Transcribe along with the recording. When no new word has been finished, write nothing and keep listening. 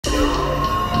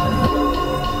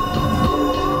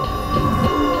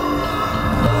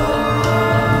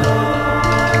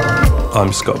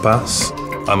I'm Scott Bass.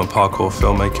 I'm a parkour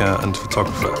filmmaker and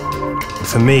photographer.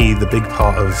 For me, the big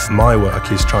part of my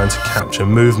work is trying to capture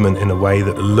movement in a way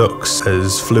that looks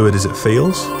as fluid as it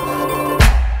feels.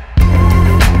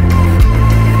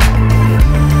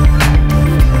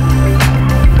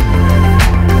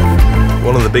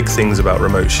 One of the big things about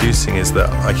remote shooting is that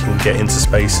I can get into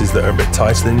spaces that are a bit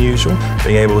tighter than usual.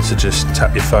 Being able to just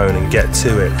tap your phone and get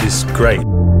to it is great.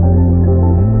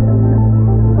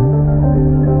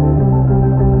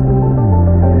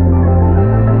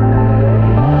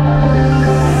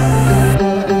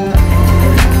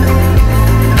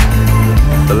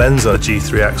 The lens on a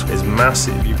G3X is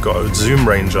massive. You've got a zoom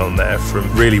range on there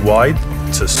from really wide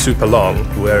to super long,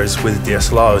 whereas with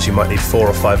DSLRs you might need 4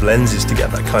 or 5 lenses to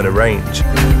get that kind of range.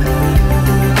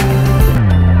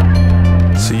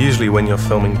 So usually when you're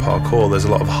filming parkour there's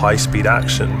a lot of high-speed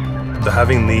action. But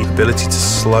having the ability to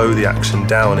slow the action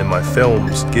down in my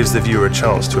films gives the viewer a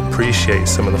chance to appreciate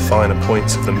some of the finer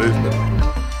points of the movement.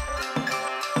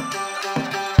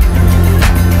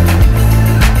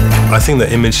 I think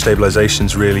that image stabilization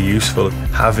is really useful.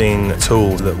 Having a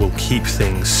tool that will keep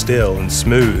things still and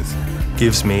smooth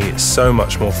gives me so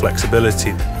much more flexibility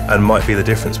and might be the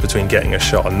difference between getting a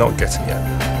shot and not getting it.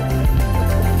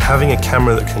 Having a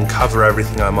camera that can cover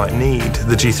everything I might need,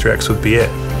 the G3X would be it.